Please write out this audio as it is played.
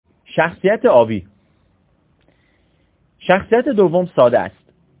شخصیت آبی. شخصیت دوم ساده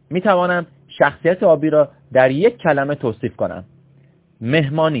است. می توانم شخصیت آبی را در یک کلمه توصیف کنم.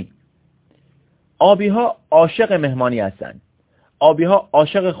 مهمانی. آبی ها عاشق مهمانی هستند. آبی ها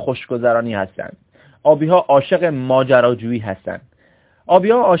عاشق خوشگذرانی هستند. آبی ها عاشق ماجراجویی هستند. آبی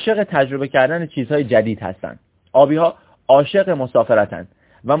ها عاشق تجربه کردن چیزهای جدید هستند. آبی ها عاشق مسافرتند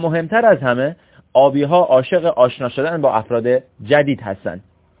و مهمتر از همه آبی ها عاشق آشنا شدن با افراد جدید هستند.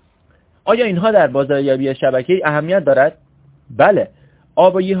 آیا اینها در بازاریابی شبکه‌ای اهمیت دارد؟ بله.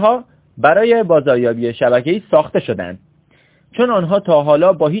 آبی ها برای بازاریابی شبکه‌ای ساخته شدند، چون آنها تا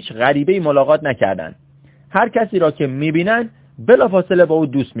حالا با هیچ غریبه‌ای ملاقات نکردند. هر کسی را که می‌بینند بلافاصله با او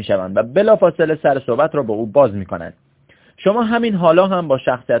دوست می‌شوند و بلافاصله سر صحبت را با او باز می‌کنند. شما همین حالا هم با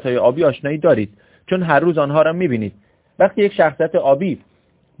شخصیت‌های آبی آشنایی دارید، چون هر روز آنها را می‌بینید. وقتی یک شخصیت آبی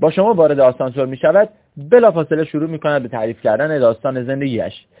با شما وارد آسانسور می‌شود، بلافاصله شروع می‌کند به تعریف کردن داستان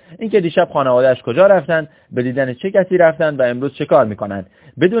زندگیش. اینکه دیشب خانواده‌اش کجا رفتند، به دیدن چه کسی رفتند و امروز چه کار می‌کنند،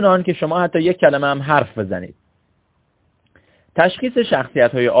 بدون آنکه شما حتی یک کلمه هم حرف بزنید. تشخیص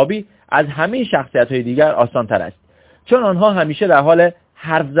شخصیت‌های آبی از همه شخصیت‌های دیگر آسان‌تر است، چون آنها همیشه در حال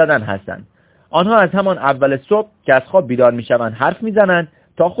حرف زدن هستند. آنها از همان اول صبح که از خواب بیدار می‌شوند حرف می‌زنند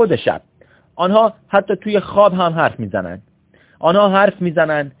تا خود شب. آنها حتی توی خواب هم حرف می‌زنند. آنها حرف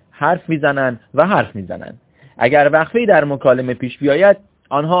می‌زنند. اگر وقفه‌ای در مکالمه پیش بیاید،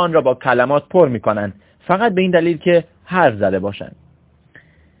 آنها آن را با کلمات پر می‌کنند، فقط به این دلیل که حرف زده باشند.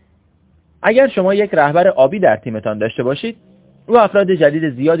 اگر شما یک رهبر آبی در تیمتان داشته باشید، او افراد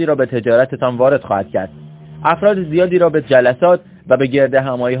جدید زیادی را به تجارتتان وارد خواهد کرد. افراد زیادی را به جلسات و به گرد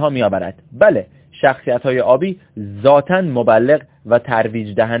همایی‌ها می‌آورد. بله، شخصیت‌های آبی ذاتاً مبلغ و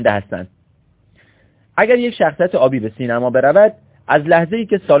ترویج دهنده هستند. اگر یک شخصیت آبی به سینما برود، از لحظه‌ای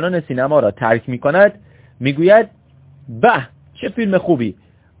که سالن سینما را ترک می‌کند، می‌گوید: به، چه فیلم خوبی!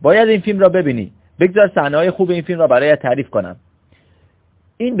 باید این فیلم را ببینی. بگذار صحنه‌های خوب این فیلم را برایت تعریف کنم.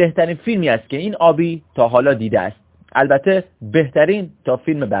 این بهترین فیلمی است که این آبی تا حالا دیده است. البته بهترین تا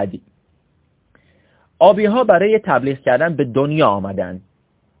فیلم بعدی. آبی ها برای تبلیغ کردن به دنیا آمدند.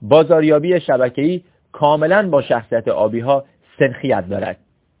 بازاریابی شبکه‌ای کاملا با شخصیت آبی ها سنخیت دارد.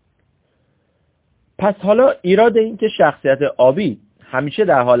 پس حالا ایراد این که شخصیت آبی همیشه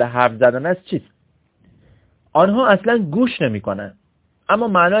در حال حرف زدن است چیست؟ آنها اصلا گوش نمی کنند. اما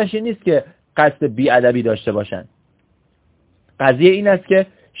معنایش این نیست که قصد بی‌ادبی داشته باشند. قضیه این است که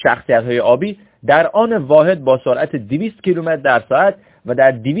شخصیت‌های آبی در آن واحد با سرعت 200 کیلومتر در ساعت و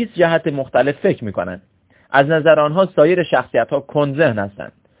در 200 جهت مختلف فکر می‌کنند. از نظر آنها سایر شخصیت‌ها کندذهن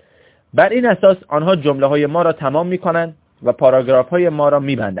هستند. بر این اساس آنها جمله‌های ما را تمام می‌کنند و پاراگراف‌های ما را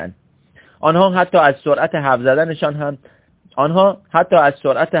می‌بندند. آنها حتی از سرعت حرف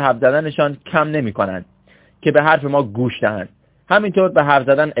زدنشان کم نمی‌کنند که به حرف ما گوش دهند. همینطور به حرف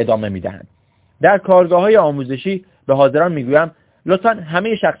زدن ادامه می‌دهند. در کارگاه‌های آموزشی به حاضران میگویم لطفاً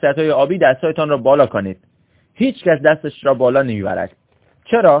همه شخصیت‌های آبی دستایتان را بالا کنید. هیچ کس دستش را بالا نمیبرد.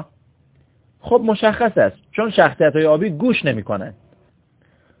 چرا؟ خب مشخص است، چون شخصیت‌های آبی گوش نمی‌کنند.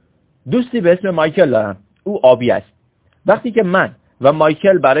 دوستی به اسم مایکل دارم. او آبی است. وقتی که من و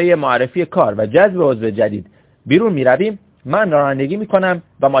مایکل برای معرفی کار و جذب عضو جدید بیرون میرویم، من رانندگی می‌کنم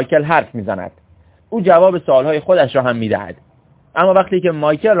و مایکل حرف می‌زند. او جواب سوال‌های خودش را هم می‌دهد. اما وقتی که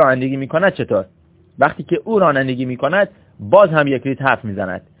مایکل رانندگی می‌کند چطور؟ وقتی که او رانندگی می‌کند باز هم یک ریت حرف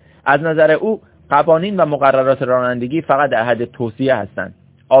می‌زند. از نظر او قوانین و مقررات رانندگی فقط در حد توصیه هستند.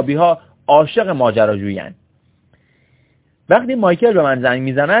 آبی‌ها عاشق ماجراجویی‌اند. وقتی مایکل به من زنگ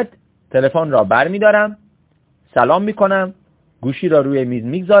می‌زند، تلفن را برمی‌دارم، سلام می‌کنم، گوشی را روی میز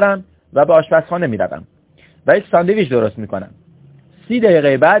می‌گذارم و به آشپزخانه می‌روم و یک ساندویچ درست می‌کنم. 30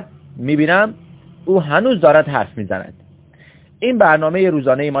 دقیقه بعد می‌بینم او هنوز دارد حرف می‌زند. این برنامه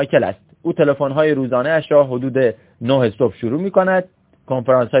روزانه مایکل است. او تلفن‌های روزانه‌اش را حدود 9 صبح شروع می‌کند،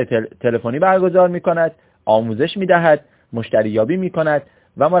 کنفرانس‌های تلفنی برگزار می‌کند، آموزش می‌دهد، مشتریابی می‌کند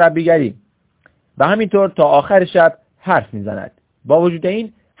و مربیگری و همینطور تا آخر شب حرف می‌زند. با وجود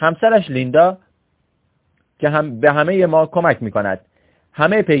این همسرش لیندا که به همه ما کمک می‌کند،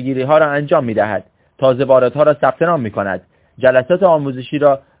 همه پیگیری‌ها را انجام می‌دهد، تازه واردها را ثبت نام می‌کند، جلسات آموزشی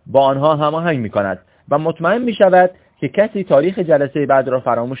را با آنها هماهنگ می‌کند و مطمئن می‌شود که کسی تاریخ جلسه بعد را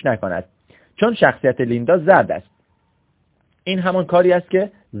فراموش نکند، چون شخصیت لیندا زرد است. این همان کاری است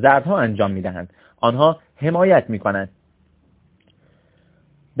که زردها انجام می‌دهند. آنها حمایت می‌کنند.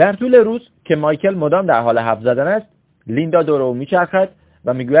 در طول روز که مایکل مدام در حال حرف زدن است، لیندا دور او می‌چرخد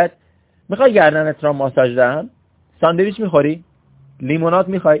و می‌گوید: می‌خوای گردنت را ماساژ دهم؟ ساندویچ می‌خوری؟ لیموناد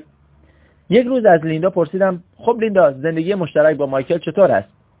می‌خوای؟ یک روز از لیندا پرسیدم: خب لیندا، زندگی مشترک با مایکل چطور است؟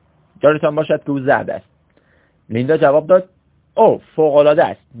 یادتان باشد که او زرد است. لیندا جواب داد: او فوق‌العاده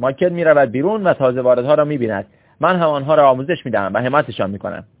است. مایکل میرود بیرون و تازه واردها را می‌بیند. من هم آنها را آموزش می‌دهم و حمایتشان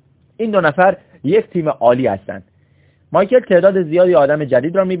می‌کنم. این دو نفر یک تیم عالی هستند. مایکل تعداد زیادی آدم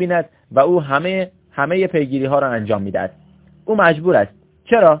جدید را می‌بیند و او همه پیگیری‌ها را انجام می‌دهد. او مجبور است.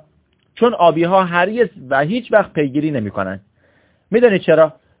 چرا؟ چون آبی‌ها هرگز و هیچ وقت پیگیری نمی‌کنند. می‌دانید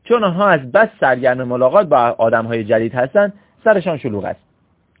چرا؟ چون آنها از بس سرگرم ملاقات با آدم‌های جدید هستند، سرشان شلوغ است.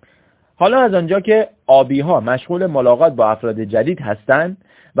 حالا از آنجا که آبی‌ها مشغول ملاقات با افراد جدید هستند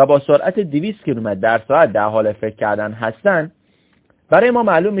و با سرعت 200 کیلومتر در ساعت در حال فکر کردن هستند، برای ما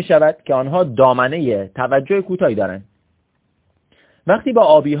معلوم می‌شود که آنها دامنه توجه کوتاهی دارند. وقتی با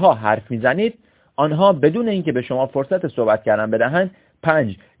آبی‌ها حرف می‌زنید، آنها بدون اینکه به شما فرصت صحبت کردن بدهند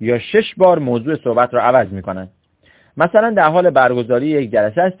 5 یا 6 بار موضوع صحبت را عوض می‌کنند. مثلا در حال برگزاری یک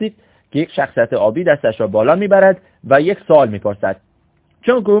جلسه هستید که یک شخصیت آبی دستش را بالا می‌برد و یک سوال می‌پرسد.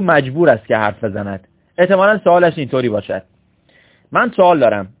 چون که او مجبور است که حرف بزند. احتمالاً سوالش اینطوری باشد: من سوال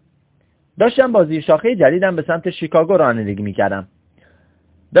دارم. داشتم با زیرشاخه جدیدم به سمت شیکاگو رانندگی می‌کردم.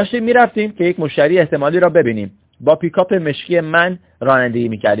 داشتیم می‌رفتیم که یک مشتری احتمالی را ببینیم. با پیکاپ مشکی من رانندگی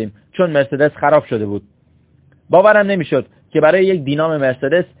می‌کردیم چون مرسدس خراب شده بود. باورم نمی‌شد که برای یک دینام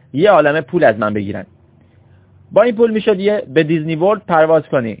مرسدس یه عالمه پول از من بگیرن. با این پول میشد به دیزنی ورلد پرواز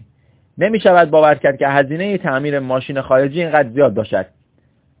کنی. نمی‌شود باور کرد که هزینه تعمیر ماشین خارجی اینقدر زیاد باشد.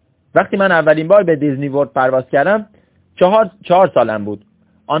 وقتی من اولین بار به دیزنی ورلد پرواز کردم 4 سالم بود.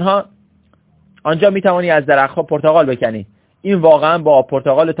 آنجا میتوانی از درخت‌ها پرتقال بکنی. این واقعا با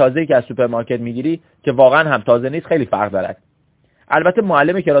پرتقال تازه‌ای که از سوپرمارکت میگیری که واقعا هم تازه نیست خیلی فرق دارد. البته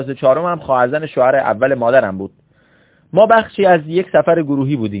معلم کلاس 4 هم خواهرزن شوهر اول مادرم بود. ما بخشی از یک سفر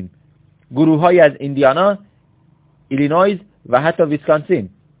گروهی بودیم. گروه‌هایی از ایندیانا، ایلینویز و حتی ویسکانسین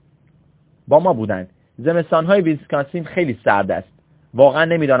با ما بودند. زمستان‌های ویسکانسین خیلی سرد است. واقعا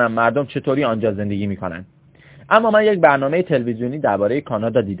نمیدانم مردم چطوری آنجا زندگی میکنن. اما من یک برنامه تلویزیونی درباره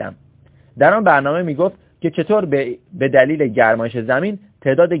کانادا دیدم. در آن برنامه میگفت که چطور به دلیل گرمایش زمین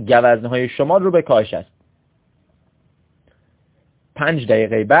تعداد گوزن‌های شمال رو به کاهش است. 5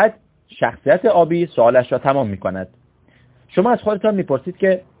 دقیقه بعد شخصیت آبی سوالش را تمام میکند. شما از خودتان میپرسید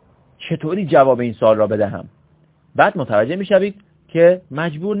که چطوری جواب این سوال را بدهم. بعد متوجه میشوید که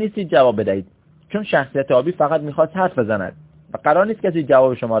مجبور نیستید جواب بدهید، چون شخصیت آبی فقط میخواست حرف بزند و قرار نیست کسی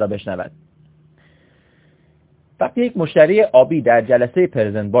جواب شما را بشنود. وقتی یک مشتری آبی در جلسه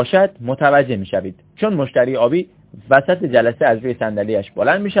پرزنت باشد متوجه میشوید، چون مشتری آبی وسط جلسه از روی صندلی‌اش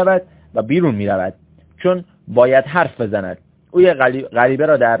بلند میشود و بیرون میرود، چون باید حرف بزند. او یک غریبه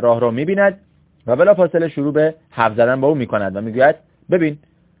را در راه رو میبیند و بلافاصله شروع به حرف زدن با او میکند و میگوید ببین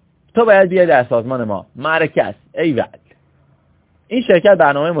تو باید بیای در سازمان ما، معرکه است، ایول. این شرکت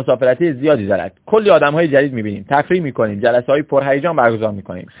برنامه مسافرتی زیادی دارد. کلی آدم‌های جدید می‌بینیم، تفریح می‌کنیم، جلسه‌های پرهیجان برگزار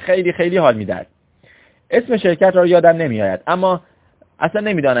می‌کنیم. خیلی خیلی حال می‌دهد. اسم شرکت را یادم نمی‌آید، اما اصلا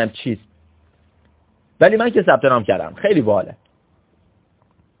نمی‌دانم چیست. ولی من که ثبت نام کردم. خیلی باحاله.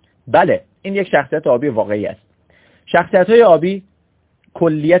 بله، این یک شخصیت آبی واقعی است. شخصیت‌های آبی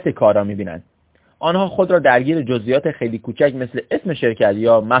کلیت کار را می‌بینند. آنها خود را درگیر جزئیات خیلی کوچک مثل اسم شرکت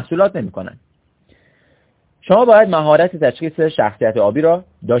یا محصولات نمی‌کنند. شما باید مهارت تشخیص شخصیت آبی را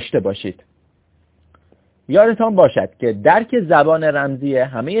داشته باشید. یادتان باشد که درک زبان رمزی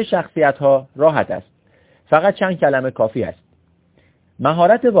همه شخصیت‌ها راحت است. فقط چند کلمه کافی است.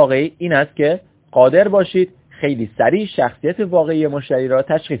 مهارت واقعی این است که قادر باشید خیلی سریع شخصیت واقعی مشتری را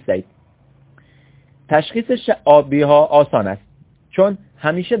تشخیص دهید. تشخیص آبی‌ها آسان است، چون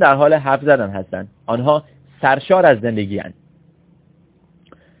همیشه در حال حرف زدن هستند. آنها سرشار از زندگی‌اند.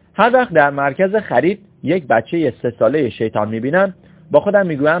 هر وقت در مرکز خرید یک بچه 3 ساله شیطان میبینم، با خودم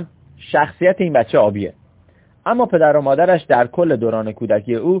میگویم شخصیت این بچه آبیه. اما پدر و مادرش در کل دوران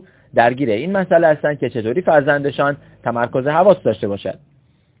کودکی او درگیر این مسئله هستند که چطوری فرزندشان تمرکز حواس داشته باشد.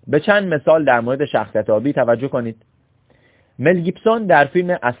 به چند مثال در مورد شخصیت آبی توجه کنید. مل گیبسون در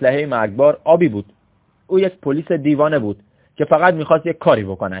فیلم اسلحه مرگبار آبی بود. او یک پلیس دیوانه بود که فقط میخواست یک کاری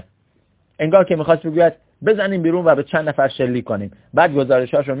بکند. انگار که میخواست بگوید بزنیم بیرون و به چند نفر شلیک کنیم، بعد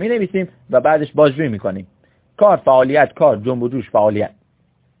گزارش‌هاش رو می‌نویسیم و بعدش بازجویی می‌کنیم. کار، فعالیت، کار، جنب و جوش، فعالیت.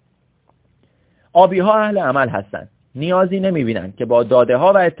 آبی‌ها اهل عمل هستند. نیازی نمی‌بینند که با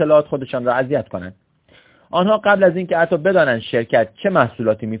داده‌ها و اطلاعات خودشان را اذیت کنند. آنها قبل از اینکه حتی بدانند شرکت چه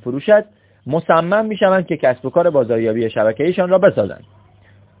محصولاتی می‌فروشد، مصمم می‌شوند که کسب و کار بازاریابی شبکه‌ایشان را بسازند.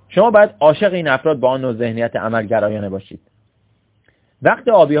 شما باید عاشق این افراد با آن نوع ذهنیت عملگرایانه باشید. وقت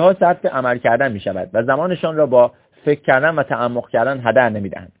آبی‌ها صرف عمل کردن می‌شود و زمانشان را با فکر کردن و تعمق کردن هدر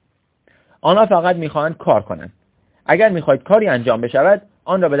نمی‌دهند. آنها فقط می‌خواهند کار کنند. اگر می‌خواهید کاری انجام بشود،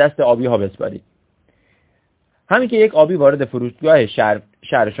 آن را به دست آبی‌ها بسپارید. همین که یک آبی وارد فروشگاه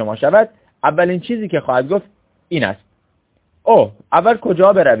شهر شما شود، اولین چیزی که خواهد گفت این است: اوه، اول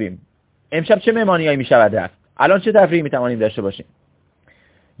کجا برویم؟ امشب چه مهمانی‌هایی می‌شود رفت؟ الان چه تفریحی می‌توانیم داشته باشیم؟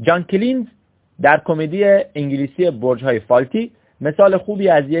 جان کلینز در کمدی انگلیسی برج‌های فالتی مثال خوبی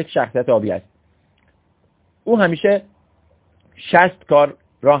از یک شخصیت آبی است. او همیشه 60 کار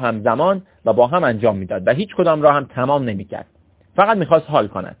را همزمان و با هم انجام میداد و هیچ کدام را هم تمام نمی‌کرد. فقط می‌خواست حال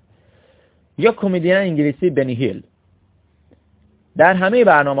کند. یا کمدین انگلیسی بنی هیل در همه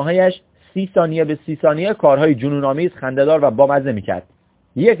برنامه‌هایش 30 ثانیه به 30 ثانیه کارهای جنون‌آمیز، خنده‌دار و بامزه می‌کرد.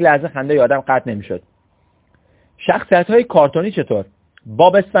 یک لحظه خنده آدم قطع نمی‌شد. شخصیت‌های کارتونی چطور؟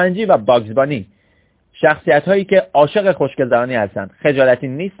 باب اسفنجی و باگز بانی، شخصیت‌هایی که عاشق خوشگذرانی هستند، خجالتی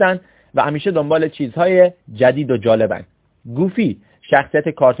نیستند و همیشه دنبال چیزهای جدید و جالبند. گوفی، شخصیت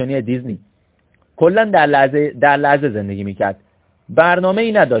کارتونی دیزنی، کلاً در لحظه زندگی می‌کرد.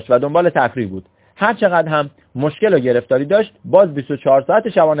 برنامه‌ای نداشت و دنبال تفریح بود. هر چقدر هم مشکل و گرفتاری داشت، باز 24 ساعت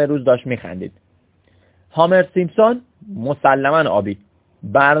شبانه روز داشت می‌خندید. هامر سیمپسون مسلماً آبی،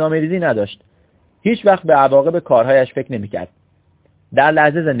 برنامه‌ریزی نداشت. هیچ وقت به عواقب کارهایش فکر نمی‌کرد. در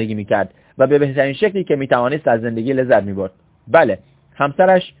لحظه زندگی می‌کرد و به بهترین شکلی که می‌توانست از زندگی لذت می‌برد. بله،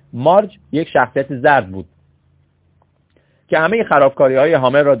 همسرش مارج یک شخصیت زرد بود که همه خرابکاری‌های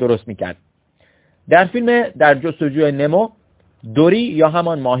هامر را درست می‌کرد. در فیلم در جستجوی نمو، دوری یا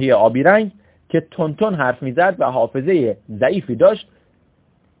همان ماهی آبی رنگ که تونتون حرف می‌زد و حافظه ضعیفی داشت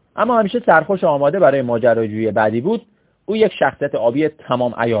اما همیشه سرخوش و آماده برای ماجراجویی بعدی بود، او یک شخصیت آبی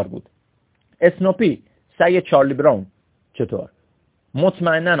تمام عیار بود. اسنوپی، سگ چارلی براون چطور؟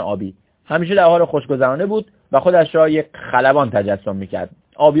 مطمئناً آبی، همیشه در حال خوشگذرانه بود و خودش را یک خلبان تجسم می‌کرد.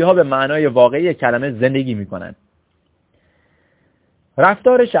 آبی‌ها به معنای واقعی کلمه زندگی می‌کنند.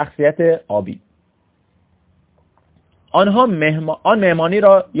 رفتار شخصیت آبی. آن مهمانی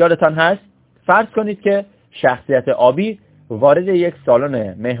را یادتان هست؟ فرض کنید که شخصیت آبی وارد یک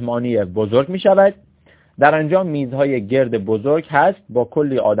سالن مهمانی بزرگ می شود. در آنجا میزهای گرد بزرگ هست با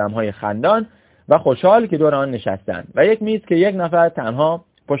کلی آدم‌های خندان و خوشحال که دور آن نشستند و یک میز که یک نفر تنها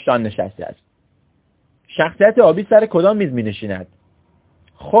پشت آن نشسته است. شخصیت آبی سر کدام میز می نشیند؟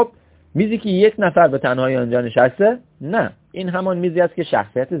 خب، میزی که یک نفر به تنهایی آنجا نشسته؟ نه، این همان میزی است که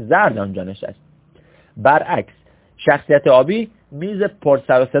شخصیت زرد آنجا نشست. برعکس، شخصیت آبی میز پر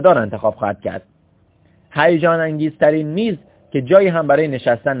سر و صدا را انتخاب خواهد کرد. هیجان انگیزترین میز که جایی هم برای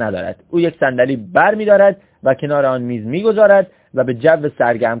نشستن ندارد. او یک صندلی بر می دارد و کنار آن میز می گذارد و به جو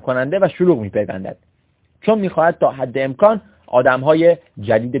سرگرم کننده و شلوغ می پیوندد، چون می خواهد تا حد امکان آدمهای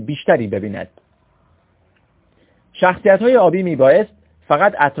جدید بیشتری ببیند. شخصیت های آبی می بایست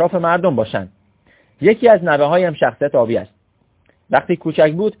فقط اطراف مردم باشند. یکی از نوه‌هایم شخصیت آبی است. وقتی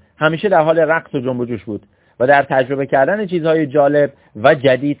کوچک بود همیشه در حال رقص و جنب و جوش بود و در تجربه کردن چیزهای جالب و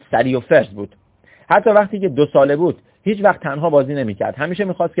جدید سریع و فرز بود. حتی وقتی که 2 ساله بود هیچ وقت تنها بازی نمی‌کرد. همیشه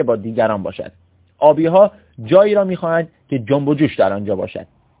می‌خواست که با دیگران باشد. آبی‌ها جایی را می‌خواهند که جنب و جوش در آنجا باشد.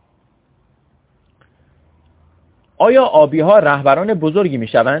 آیا آبی‌ها رهبران بزرگی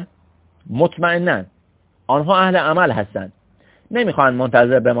می‌شوند؟ مطمئناً. آنها اهل عمل هستند. نمی‌خواهند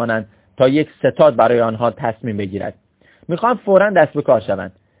منتظر بمانند تا یک ستاد برای آنها تصمیم بگیرد. می‌خواهند فوراً دست به کار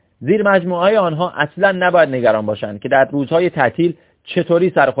شوند. زیر مجموعه‌های آنها اصلاً نباید نگران باشند که در روزهای تعطیل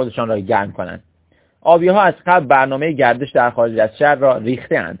چطوری سر خودشان را گرم کنند. آبی‌ها از قبل برنامه گردش در خارج از شهر را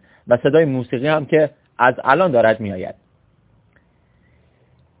ریخته‌اند و صدای موسیقی هم که از الان دارد می‌آید.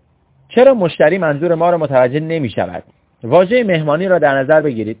 چرا مشتری منظور ما را متوجه نمی‌شود؟ واژه مهمانی را در نظر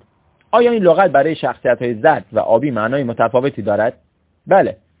بگیرید. آیا این لغت برای شخصیت‌های زرد و آبی معنای متفاوتی دارد؟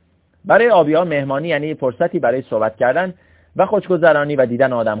 بله. برای آبی‌ها مهمانی یعنی فرصتی برای صحبت کردن و خوشگذرانی و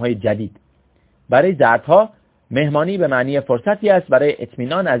دیدن آدم‌های جدید. برای زردها مهمانی به معنی فرصتی است برای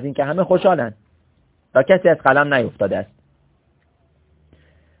اطمینان از اینکه همه خوشحالند و کسی از قلم نیفتاده است.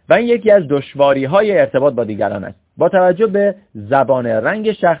 و این یکی از دشواری‌های ارتباط با دیگران است. با توجه به زبان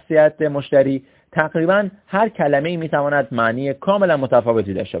رنگ شخصیت مشتری، تقریباً هر کلمه‌ای می‌تواند معنی کاملا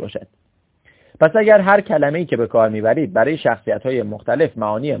متفاوتی داشته باشد. پس اگر هر کلمه‌ای که به کار می‌برید برای شخصیت‌های مختلف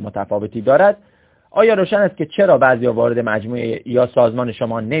معانی متفاوتی دارد، آیا روشن است که چرا بعضی‌ها وارد مجموعه یا سازمان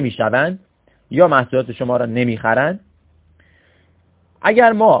شما نمی‌شوند یا محصولات شما را نمی‌خرند؟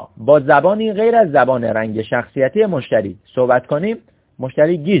 اگر ما با زبانی غیر از زبان رنگ شخصیتی مشتری صحبت کنیم،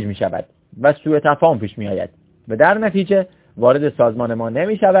 مشتری گیج می‌شود و سوء تفاهم پیش می‌آید و در نتیجه وارد سازمان ما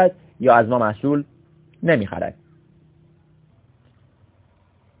نمی‌شود یا از ما محصول نمی‌خرد.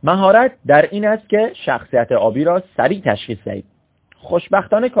 مهارت در این است که شخصیت آبی را سریع تشخیص دهید.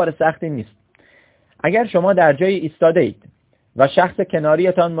 خوشبختانه کار سختی نیست. اگر شما در جایی ایستاده اید و شخص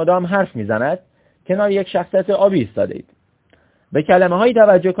کناریتان مدام حرف می‌زند، کنار یک شخصیت آبی ایستاده اید. به کلمه‌هایی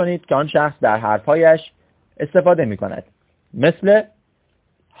توجه کنید که آن شخص در حرف‌هایش استفاده می‌کند، مثل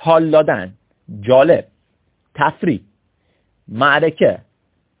حال دادن، جالب، تفریح. معرکه،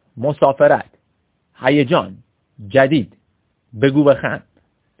 مسافرت، هیجان، جدید، بگو بخند.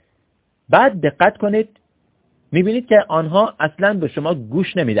 بعد دقت کنید میبینید که آنها اصلا به شما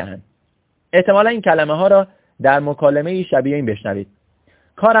گوش نمیدهند. احتمالا این کلمه ها را در مکالمه شبیه این بشنوید.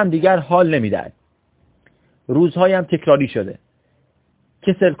 کارم دیگر حال نمیدهد. روزهایم تکراری شده.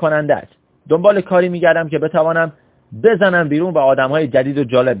 کسل کننده است. دنبال کاری میگردم که بتوانم بزنم بیرون و آدمهای جدید و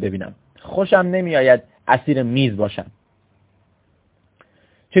جالب ببینم. خوشم نمیآید اسیر میز باشم.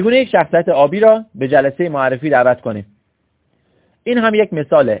 چگونه یک شخصیت آبی را به جلسه معرفی دعوت کنیم؟ این هم یک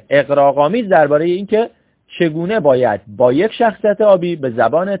مثال اغراق‌آمیز درباره اینکه چگونه باید با یک شخصیت آبی به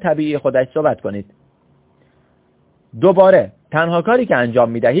زبان طبیعی خودش صحبت کنید. دوباره تنها کاری که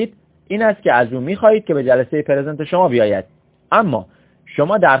انجام می‌دهید این است که از او می‌خواهید که به جلسه پرزنت شما بیاید، اما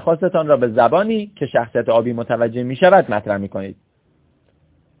شما درخواستتان را به زبانی که شخصیت آبی متوجه می‌شود مطرح می‌کنید.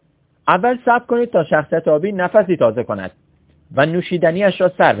 اول صبر کنید تا شخصیت آبی نفسی تازه کند و نوشیدنیش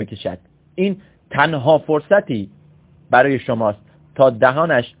را سر بکشد. این تنها فرصتی برای شماست تا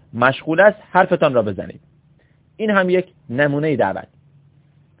دهانش مشغول است حرفتان را بزنید. این هم یک نمونه دعوت.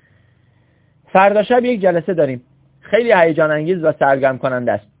 فردا شب یک جلسه داریم. خیلی هیجان انگیز و سرگرم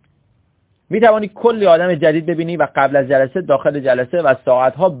کننده است. می توانی کلی آدم جدید ببینی و قبل از جلسه، داخل جلسه و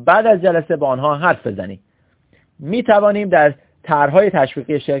ساعتها بعد از جلسه با آنها حرف بزنی. می توانیم در طرح‌های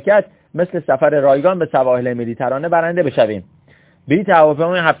تشویقی شرکت مثل سفر رایگان به سواحل مدیترانه برنده بشویم. بلیط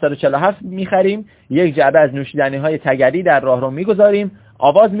هواپیمای 747 می‌خریم، یک جعبه از نوشیدنی‌های تگری در راهرو می‌گذاریم،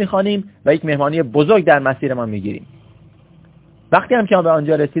 آواز می‌خوانیم و یک مهمانی بزرگ در مسیرمان می‌گیریم. وقتی هم که به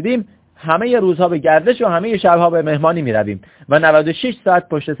آنجا رسیدیم، همه روزها به گردش و همه شب‌ها به مهمانی می‌رویم و 96 ساعت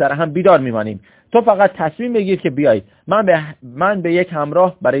پشت سر هم بیدار می‌مانیم. تو فقط تصمیم بگیر که بیای. من به یک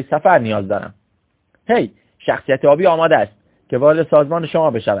همراه برای سفر نیاز دارم. هی، شخصیت آبی آماده است که وارد سازمان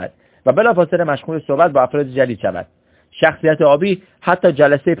شما بشود و بلافاصله مشغول صحبت با افراد جدید شود. شخصیت آبی حتی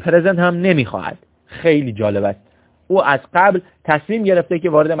جلسه پرزنت هم نمیخواهد. خیلی جالب است. او از قبل تصمیم گرفته که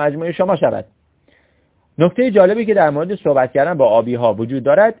وارد مجموعه شما شود. نکته جالبی که در مورد صحبت کردن با آبی ها وجود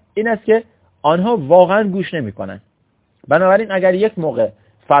دارد این است که آنها واقعا گوش نمی کنند. بنابراین اگر یک موقع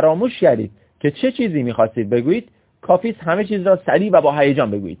فراموش کردید که چه چیزی میخواستید بگویید، کافی است همه چیز را سریع و با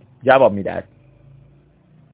هیجان بگویید. جواب میدهد.